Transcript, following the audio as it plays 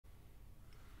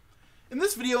In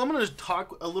this video, I'm going to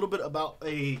talk a little bit about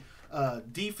a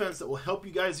defense that will help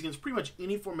you guys against pretty much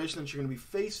any formation that you're going to be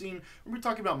facing. We're going to be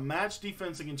talking about match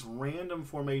defense against random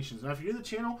formations. Now, if you're new to the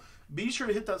channel, be sure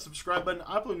to hit that subscribe button.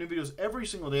 I upload new videos every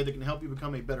single day that can help you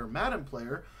become a better Madden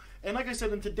player. And like I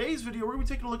said, in today's video, we're going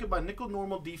to be taking a look at my nickel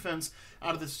normal defense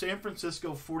out of the San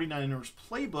Francisco 49ers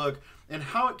playbook and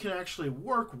how it can actually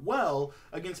work well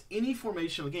against any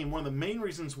formation of the game. One of the main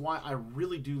reasons why I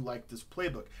really do like this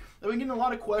playbook. I've been getting a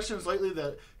lot of questions lately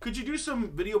that could you do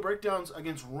some video breakdowns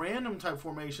against random type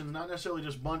formations, not necessarily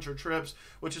just bunch or trips,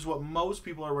 which is what most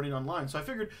people are running online. So I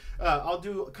figured I'll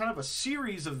do kind of a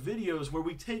series of videos where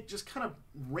we take just kind of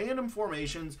random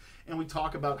formations and we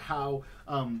talk about how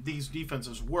these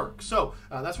defenses work. So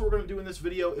that's what we're going to do in this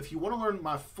video. If you want to learn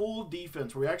my full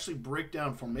defense, where we actually break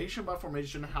down formation by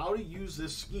formation, how to use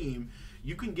this scheme,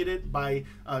 you can get it by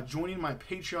joining my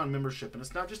Patreon membership. And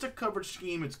it's not just a coverage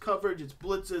scheme, it's coverage, it's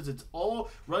blitzes, it's all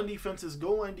run defenses,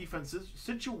 goal line defenses,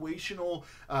 situational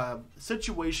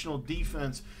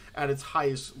defense at its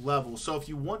highest level. So if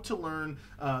you want to learn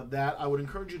that, I would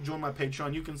encourage you to join my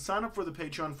Patreon. You can sign up for the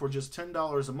Patreon for just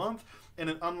 $10 a month, and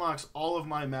it unlocks all of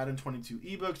my Madden 22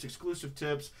 ebooks, exclusive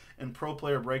tips, and pro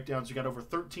player breakdowns. You got over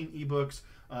 13 ebooks,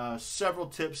 several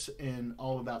tips, and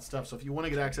all of that stuff. So if you want to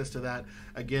get access to that,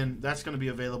 again, that's going to be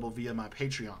available via my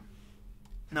Patreon.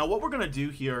 Now, what we're going to do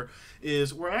here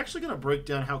is we're actually going to break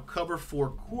down how cover four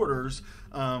quarters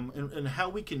and how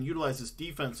we can utilize this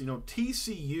defense. You know,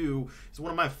 TCU is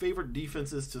one of my favorite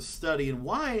defenses to study, and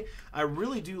why I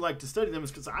really do like to study them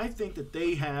is because I think that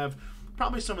they have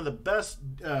probably some of the best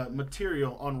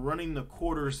material on running the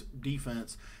quarters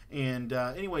defense. And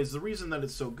anyways, the reason that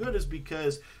it's so good is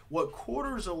because what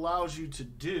quarters allows you to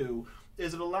do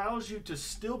is it allows you to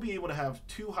still be able to have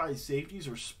two high safeties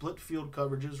or split field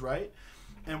coverages, right?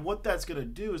 And what that's going to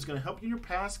do is going to help you in your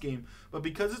pass game, but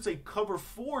because it's a cover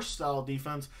four style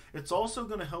defense, it's also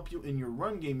going to help you in your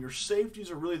run game. Your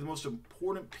safeties are really the most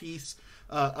important piece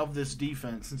of this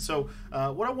defense. And so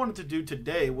what I wanted to do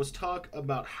today was talk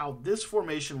about how this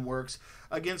formation works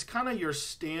against kind of your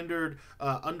standard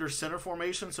under center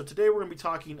formation. So today we're going to be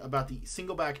talking about the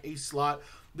single back A slot.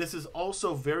 This is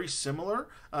also very similar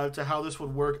to how this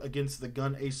would work against the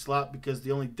gun A slot, because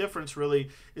the only difference really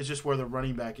is just where the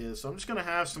running back is. So I'm just going to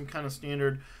have some kind of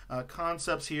standard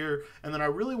concepts here, and then I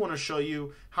really want to show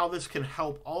you how this can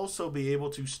help also be able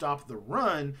to stop the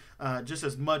run just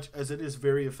as much as it is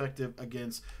very effective against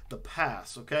the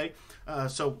pass, okay?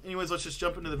 So anyways, let's just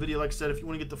jump into the video. Like I said, if you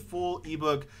want to get the full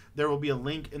ebook, there will be a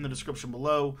link in the description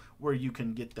below where you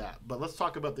can get that. But let's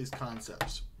talk about these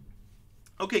concepts.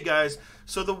 Okay, guys,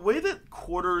 so the way that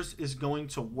quarters is going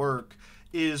to work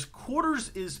is quarters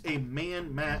is a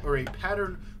a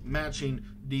pattern matching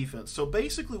defense. So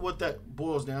basically what that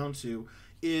boils down to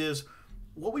is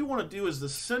what we want to do is the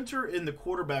center and the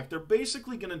quarterback, they're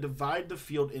basically going to divide the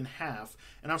field in half.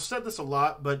 And I've said this a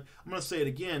lot, but I'm going to say it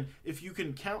again. If you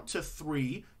can count to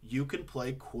 3, you can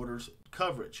play quarters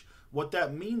coverage. What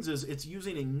that means is it's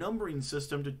using a numbering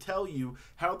system to tell you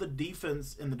how the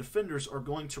defense and the defenders are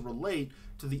going to relate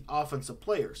to the offensive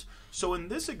players. So in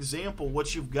this example,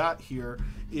 what you've got here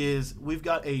is we've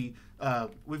got a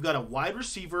wide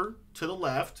receiver to the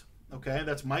left. Okay,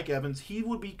 that's Mike Evans. He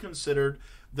would be considered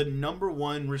the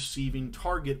 #1 receiving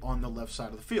target on the left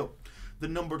side of the field. The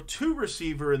 #2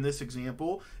 receiver in this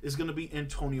example is going to be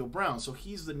Antonio Brown. So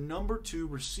he's the #2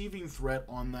 receiving threat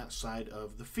on that side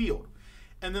of the field.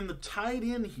 And then the tight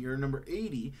end here, number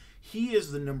 80, he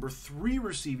is the #3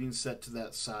 receiving set to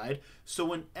that side.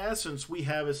 So in essence, we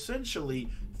have essentially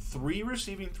 3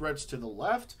 receiving threats to the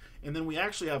left, and then we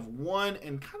actually have 1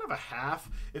 and kind of a half,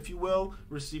 if you will,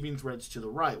 receiving threats to the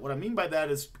right. What I mean by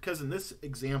that is because in this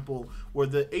example, where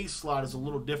the A slot is a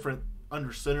little different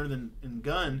under center than in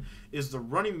gun, is the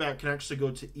running back can actually go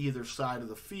to either side of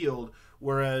the field,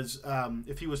 whereas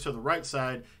if he was to the right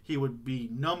side, he would be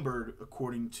numbered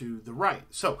according to the right.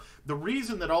 So the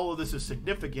reason that all of this is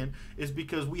significant is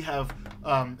because we have,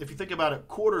 if you think about it,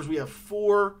 quarters, we have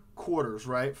 4 quarters,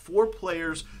 right? 4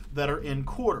 players that are in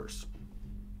quarters.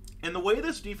 And the way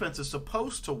this defense is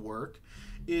supposed to work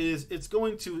is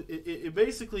it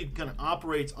basically kind of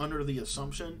operates under the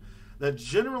assumption that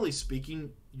generally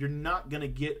speaking, you're not going to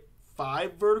get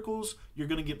 5 verticals, you're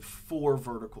going to get 4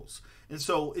 verticals. And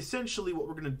so essentially what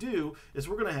we're going to do is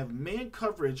we're going to have man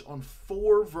coverage on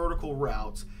 4 vertical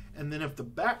routes, and then if the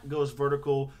back goes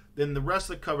vertical, then the rest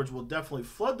of the coverage will definitely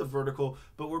flood the vertical,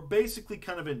 but we're basically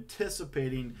kind of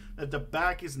anticipating that the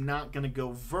back is not going to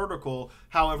go vertical.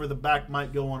 However, the back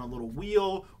might go on a little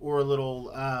wheel or a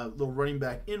little running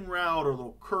back in route or a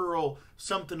little curl,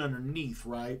 something underneath,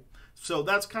 right? So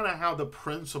that's kind of how the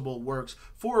principle works.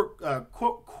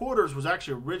 Quarters was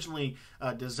actually originally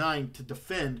designed to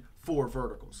defend 4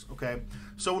 verticals. Okay,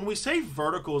 so when we say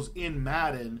verticals in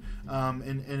Madden,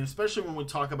 and especially when we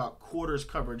talk about quarters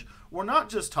coverage, we're not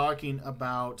just talking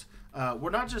about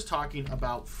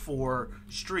 4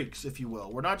 streaks, if you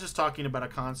will. We're not just talking about a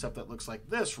concept that looks like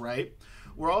this, right?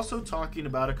 We're also talking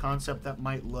about a concept that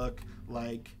might look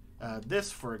like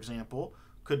this, for example.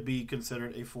 Could be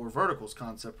considered a 4 verticals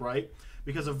concept, right?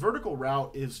 Because a vertical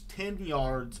route is 10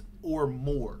 yards or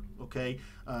more, okay?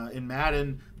 In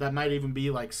Madden, that might even be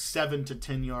like 7 to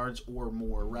 10 yards or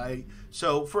more, right?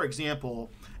 So, for example,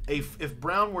 if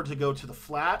Brown were to go to the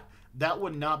flat, that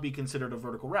would not be considered a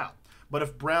vertical route. But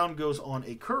if Brown goes on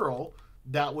a curl,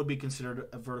 that would be considered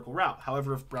a vertical route.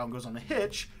 However, if Brown goes on a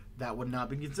hitch, that would not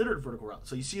be considered a vertical route.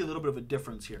 So you see a little bit of a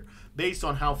difference here. Based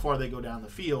on how far they go down the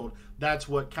field, that's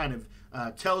what kind of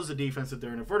tells the defense that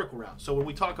they're in a vertical route. So when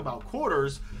we talk about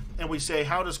quarters and we say,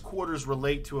 how does quarters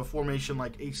relate to a formation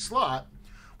like a slot?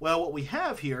 Well, what we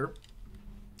have here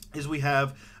is we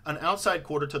have an outside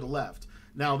quarter to the left.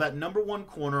 Now, that number 1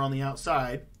 corner on the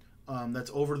outside,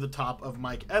 that's over the top of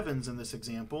Mike Evans in this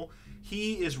example,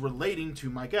 he is relating to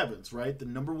Mike Evans, right? The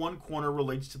number 1 corner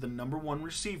relates to the number 1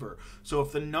 receiver. So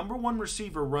if the number 1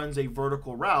 receiver runs a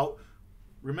vertical route,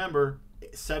 remember,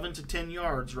 7 to 10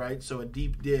 yards, right? So a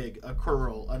deep dig, a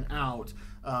curl, an out,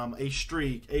 a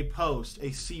streak, a post,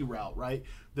 a C route, right?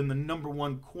 Then the number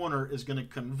 1 corner is going to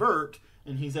convert,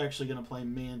 and he's actually going to play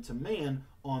man-to-man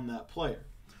on that player.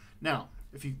 Now,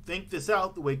 if you think this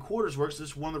out, the way quarters works, this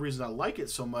is one of the reasons I like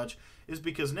it so much, is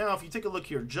because now if you take a look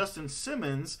here, Justin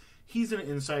Simmons, he's an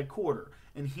inside quarter,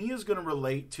 and he is going to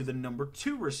relate to the number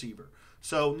 2 receiver.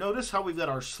 So notice how we've got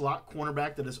our slot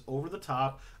cornerback that is over the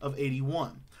top of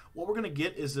 81. What we're going to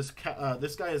get is this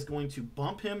guy is going to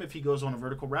bump him if he goes on a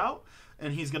vertical route,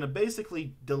 and he's going to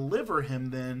basically deliver him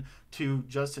then to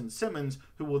Justin Simmons,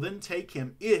 who will then take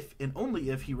him if and only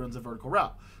if he runs a vertical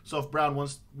route. So if Brown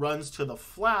runs to the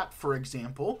flat, for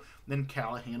example, then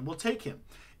Callahan will take him.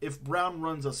 If Brown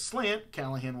runs a slant,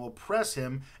 Callahan will press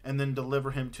him and then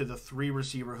deliver him to the 3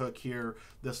 receiver hook here,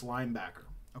 this linebacker.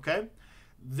 Okay?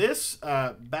 This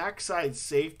backside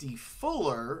safety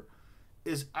Fuller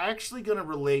is actually going to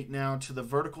relate now to the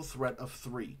vertical threat of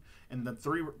 3. And the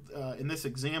 3 in this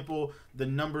example, the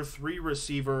number 3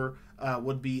 receiver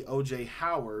would be O.J.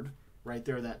 Howard, right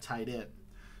there, that tight end.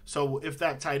 So if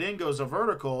that tight end goes a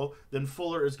vertical, then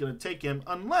Fuller is going to take him,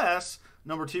 unless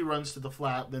number 2 runs to the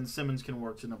flat, then Simmons can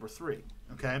work to number 3.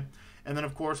 Okay? And then,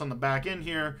 of course, on the back end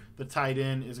here, the tight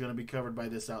end is going to be covered by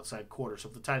this outside quarter. So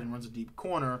if the tight end runs a deep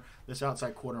corner, this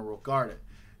outside corner will guard it.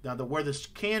 Now, where this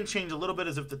can change a little bit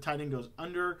is if the tight end goes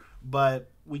under, but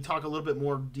we talk a little bit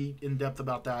more in depth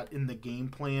about that in the game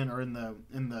plan or in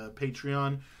the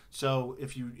Patreon. So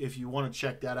if you want to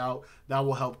check that out, that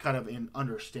will help kind of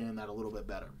understand that a little bit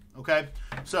better. Okay,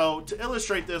 so to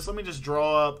illustrate this, let me just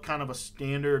draw up kind of a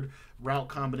standard route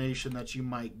combination that you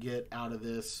might get out of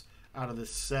this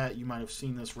set. You might have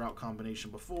seen this route combination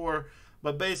before,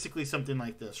 but basically something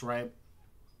like this, right?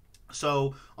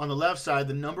 So on the left side,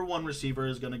 the number 1 receiver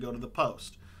is going to go to the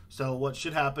post. So what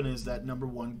should happen is that number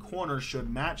 1 corner should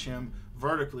match him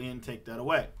vertically and take that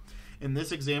away. In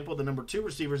this example, the number 2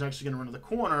 receiver is actually going to run to the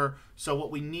corner. So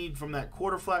what we need from that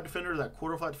quarter flat defender's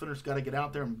got to get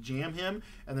out there and jam him,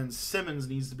 and then Simmons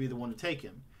needs to be the one to take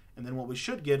him. And then what we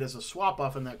should get is a swap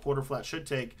off, and that quarter flat should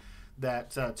take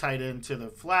that tight end to the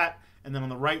flat. And then on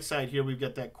the right side here, we've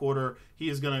got that quarter. He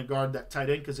is going to guard that tight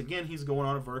end because, again, he's going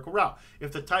on a vertical route.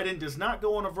 If the tight end does not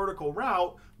go on a vertical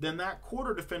route, then that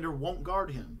quarter defender won't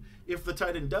guard him. If the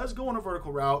tight end does go on a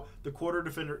vertical route, the quarter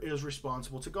defender is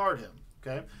responsible to guard him.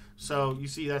 Okay, so you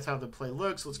see that's how the play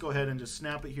looks. Let's go ahead and just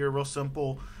snap it here, real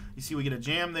simple. You see we get a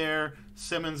jam there.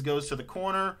 Simmons goes to the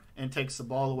corner and takes the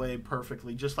ball away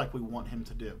perfectly, just like we want him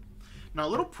to do. Now, a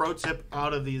little pro tip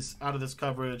out of this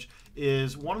coverage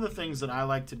is one of the things that I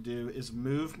like to do is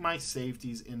move my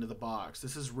safeties into the box.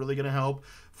 This is really going to help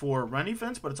for run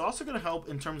defense, but it's also going to help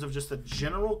in terms of just the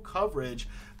general coverage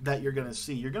that you're going to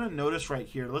see. You're going to notice right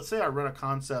here, let's say I run a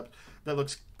concept that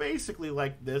looks basically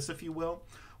like this, if you will.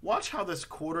 Watch how this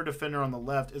quarter defender on the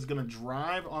left is going to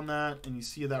drive on that, and you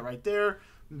see that right there.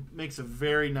 Makes a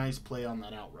very nice play on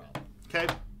that out route.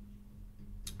 Okay?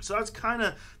 So that's kind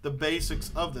of the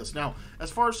basics of this. Now,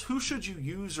 as far as who should you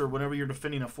use or whenever you're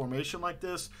defending a formation like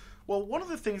this, well, one of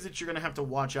the things that you're going to have to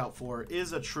watch out for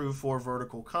is a true 4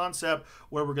 vertical concept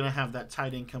where we're going to have that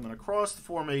tight end coming across the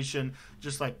formation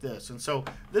just like this. And so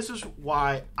this is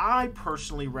why I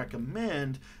personally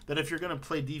recommend that if you're going to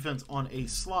play defense on a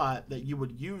slot that you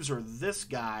would use this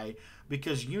guy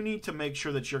because you need to make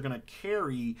sure that you're going to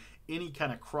carry any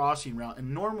kind of crossing route.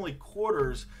 And normally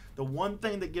quarters, the one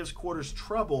thing that gives quarters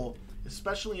trouble,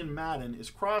 especially in Madden, is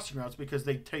crossing routes, because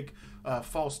they take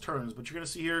false turns. But you're going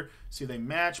to see here, they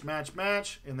match,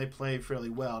 and they play fairly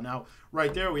well. Now,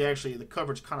 right there, the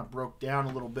coverage kind of broke down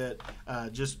a little bit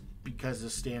just because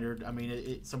of standard. I mean,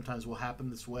 it sometimes will happen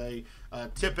this way.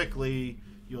 Typically,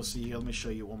 you'll see here, let me show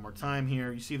you one more time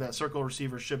here. You see that circle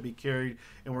receiver should be carried,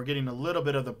 and we're getting a little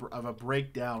bit of a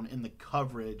breakdown in the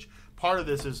coverage. Part of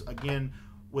this is, again,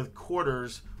 with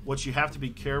quarters, what you have to be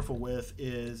careful with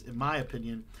is, in my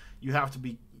opinion, you have to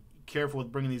be careful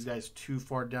with bringing these guys too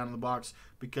far down in the box,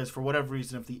 because for whatever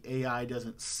reason, if the AI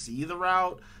doesn't see the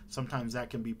route, sometimes that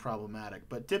can be problematic.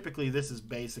 But typically, this is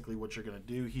basically what you're going to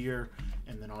do here,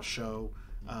 and then I'll show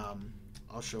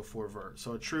 4 vert.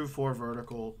 So a true 4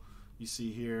 vertical, you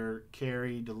see here,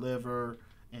 carry, deliver,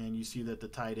 and you see that the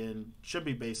tight end should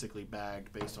be basically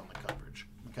bagged based on the coverage.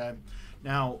 Okay,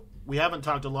 now we haven't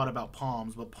talked a lot about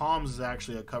palms, but palms is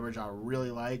actually a coverage I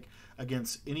really like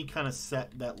against any kind of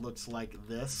set that looks like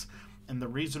this. And the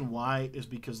reason why is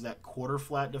because that quarter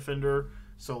flat defender,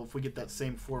 so if we get that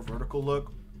same 4 vertical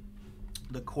look,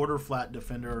 the quarter flat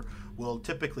defender will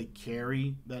typically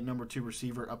carry that number 2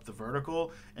 receiver up the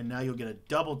vertical, and now you'll get a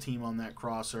double team on that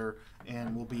crosser,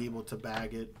 and we'll be able to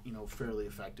bag it, fairly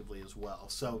effectively as well.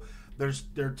 So there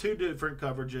are 2 different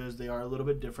coverages. They are a little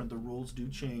bit different. The rules do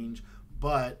change.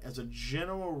 But as a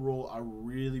general rule, I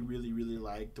really, really, really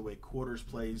like the way quarters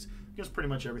plays against pretty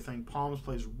much everything. Palms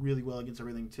plays really well against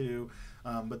everything too.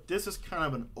 But this is kind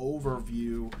of an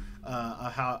overview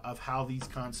of how these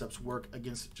concepts work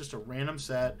against just a random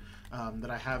set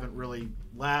that I haven't really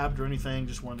labbed or anything.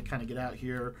 Just wanted to kind of get out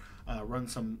here, run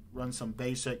some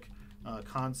basic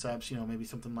concepts, maybe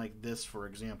something like this, for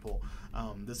example.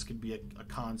 This could be a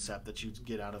concept that you'd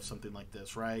get out of something like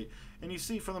this, right? And you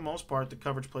see, for the most part, the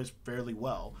coverage plays fairly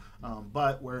well.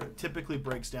 But where it typically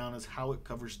breaks down is how it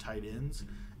covers tight ends.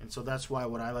 And so that's why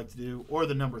what I like to do, or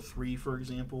the number 3, for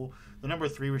example. The number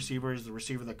 3 receiver is the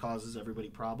receiver that causes everybody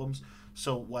problems.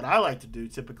 So what I like to do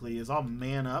typically is I'll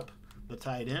man up the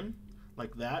tight end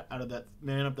like that, out of that,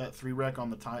 man up that 3 rec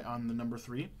on the number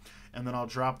 3, and then I'll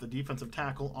drop the defensive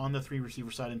tackle on the 3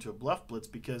 receiver side into a bluff blitz,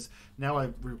 because now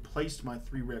I've replaced my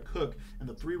 3 rec hook, and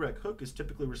the 3 rec hook is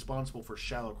typically responsible for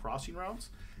shallow crossing routes,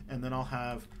 and then I'll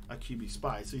have a QB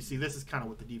spy. So you see, this is kind of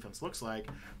what the defense looks like.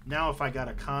 Now if I got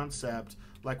a concept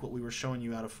like what we were showing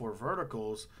you out of 4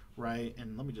 verticals, right,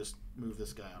 and let me just move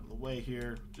this guy out of the way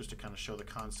here just to kind of show the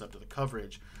concept of the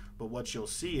coverage. But what you'll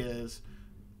see is,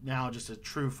 now just a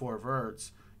true 4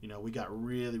 verts, we got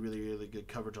really, really, really good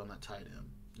coverage on that tight end.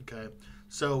 Okay,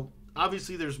 so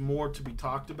obviously there's more to be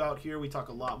talked about here. We talk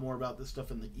a lot more about this stuff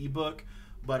in the ebook,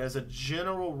 but as a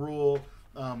general rule,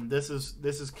 this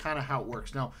is kind of how it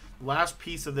works. Now, last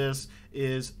piece of this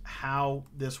is how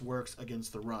this works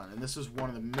against the run, and this is one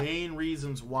of the main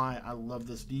reasons why I love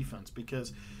this defense,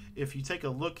 because if you take a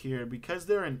look here, because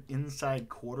they're in inside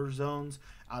quarter zones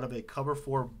out of a cover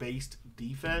 4 based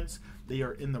defense, they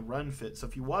are in the run fit. So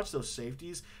if you watch those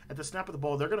safeties, at the snap of the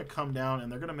ball, they're going to come down and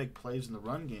they're going to make plays in the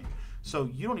run game. So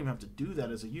you don't even have to do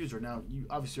that as a user. Now, you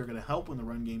obviously are going to help in the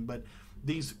run game, but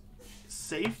these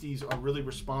safeties are really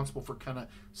responsible for kind of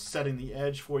setting the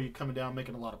edge for you, coming down,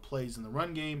 making a lot of plays in the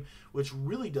run game, which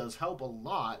really does help a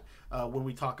lot when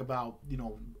we talk about,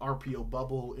 RPO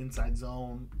bubble, inside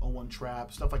zone, 0-1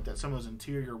 trap, stuff like that. Some of those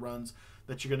interior runs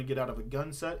that you're going to get out of a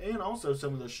gun set, and also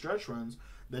some of those stretch runs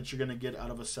that you're going to get out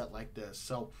of a set like this.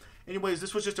 So anyways,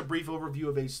 this was just a brief overview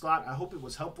of a slot. I hope it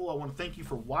was helpful. I want to thank you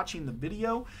for watching the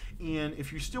video. And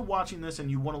if you're still watching this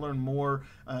and you want to learn more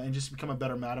and just become a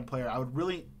better Madden player, I would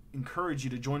really encourage you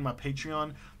to join my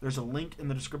Patreon. There's a link in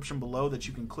the description below that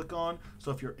you can click on. So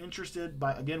if you're interested,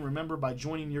 remember, by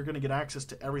joining, you're going to get access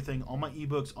to everything, all my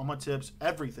ebooks, all my tips,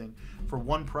 everything for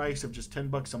one price of just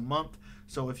 $10 a month.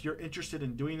 So if you're interested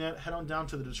in doing that, head on down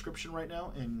to the description right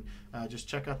now and just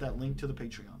check out that link to the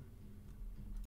Patreon.